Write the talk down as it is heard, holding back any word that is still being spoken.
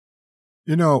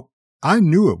You know, I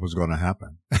knew it was going to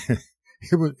happen.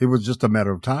 It was just a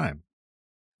matter of time.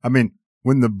 I mean,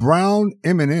 when the brown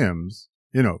M&Ms,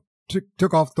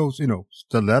 took off those,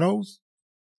 stilettos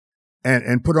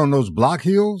and put on those block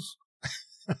heels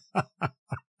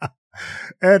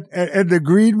and the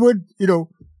Greenwood,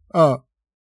 uh,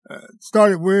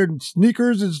 started wearing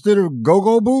sneakers instead of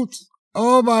go-go boots.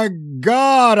 Oh my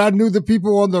God. I knew the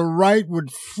people on the right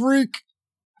would freak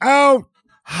out.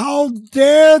 How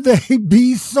dare they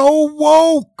be so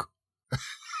woke?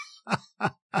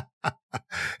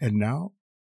 And now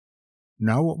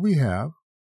what we have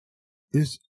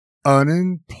is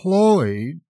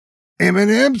unemployed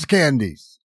M&M's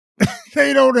candies.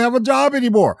 They don't have a job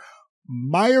anymore.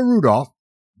 Maya Rudolph,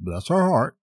 bless her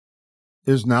heart,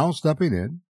 is now stepping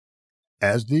in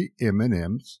as the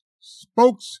M&M's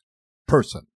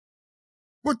spokesperson.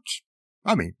 Which,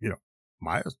 I mean,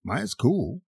 Maya's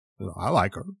cool. I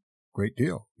like her. Great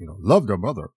deal. Loved her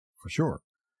mother, for sure.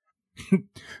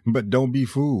 But don't be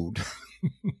fooled.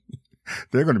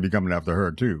 They're going to be coming after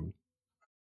her, too.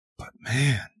 But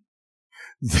man,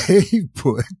 they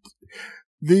put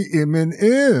the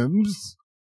M&Ms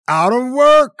out of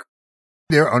work.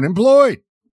 They're unemployed.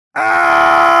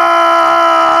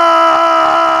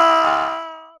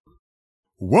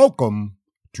 Welcome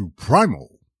to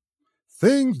Primal,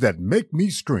 Things That Make Me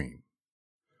Scream,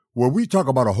 where we talk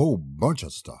about a whole bunch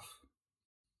of stuff.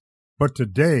 But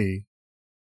today,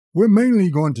 we're mainly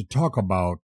going to talk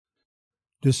about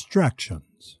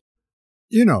distractions.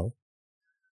 The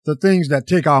things that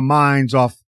take our minds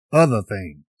off other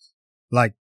things,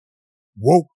 like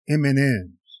woke M&Ms.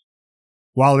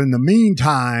 While in the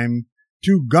meantime,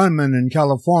 2 gunmen in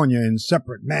California in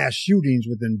separate mass shootings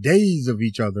within days of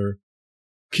each other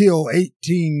kill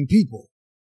 18 people.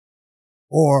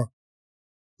 Or,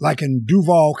 like in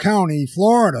Duval County,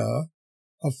 Florida,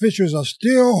 officials are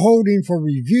still holding for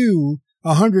review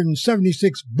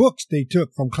 176 books they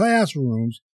took from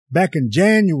classrooms back in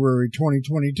January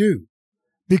 2022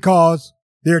 because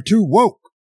they're too woke.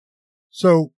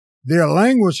 So they're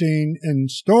languishing in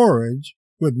storage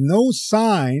with no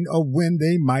sign of when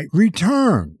they might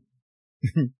return.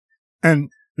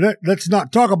 And let's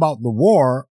not talk about the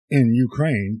war in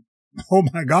Ukraine. Oh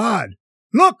my God,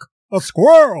 look, a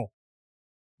squirrel.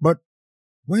 But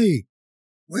wait,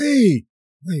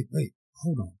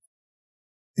 hold on.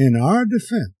 In our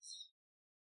defense,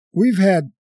 we've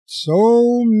had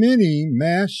so many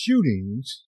mass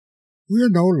shootings, we're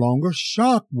no longer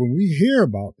shocked when we hear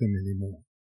about them anymore.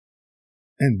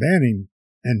 And banning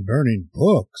and burning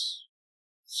books,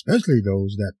 especially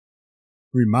those that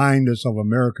remind us of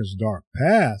America's dark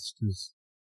past, is,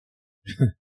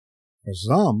 for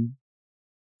some,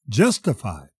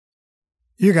 justified.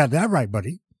 You got that right,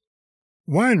 buddy.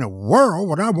 Why in the world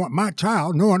would I want my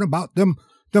child knowing about them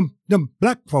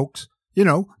black folks,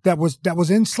 that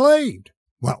was enslaved?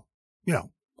 Well,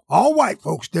 all white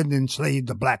folks didn't enslave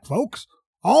the black folks.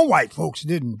 All white folks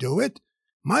didn't do it.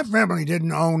 My family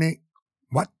didn't own it.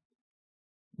 What?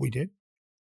 We did?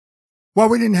 Well,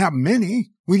 we didn't have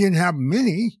many.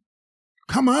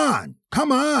 Come on.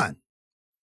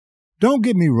 Don't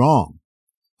get me wrong.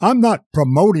 I'm not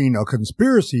promoting a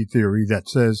conspiracy theory that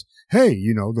says, hey,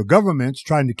 the government's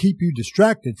trying to keep you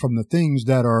distracted from the things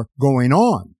that are going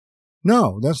on.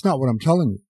 No, that's not what I'm telling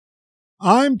you.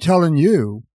 I'm telling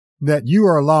you that you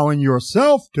are allowing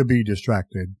yourself to be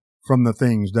distracted from the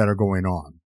things that are going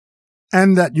on,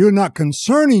 and that you're not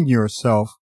concerning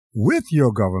yourself with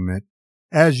your government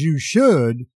as you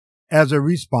should as a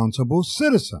responsible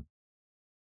citizen.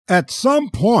 At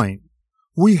some point,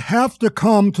 we have to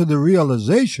come to the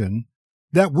realization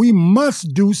that we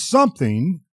must do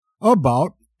something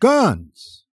about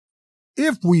guns.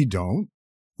 If we don't,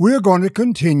 we're going to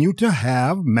continue to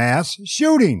have mass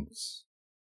shootings.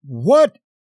 What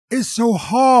is so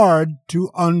hard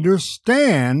to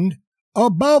understand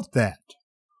about that?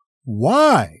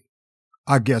 Why,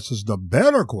 I guess is the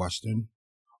better question,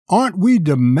 aren't we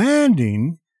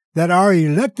demanding that our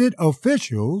elected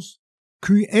officials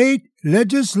create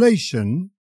legislation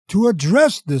to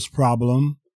address this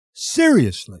problem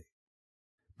seriously?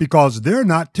 Because they're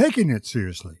not taking it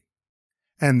seriously.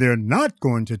 And they're not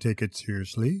going to take it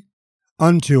seriously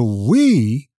until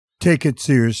we take it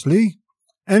seriously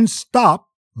and stop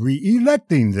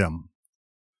re-electing them.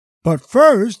 But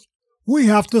first, we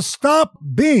have to stop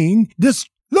being this,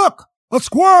 look, a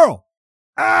squirrel.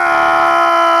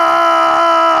 Ah!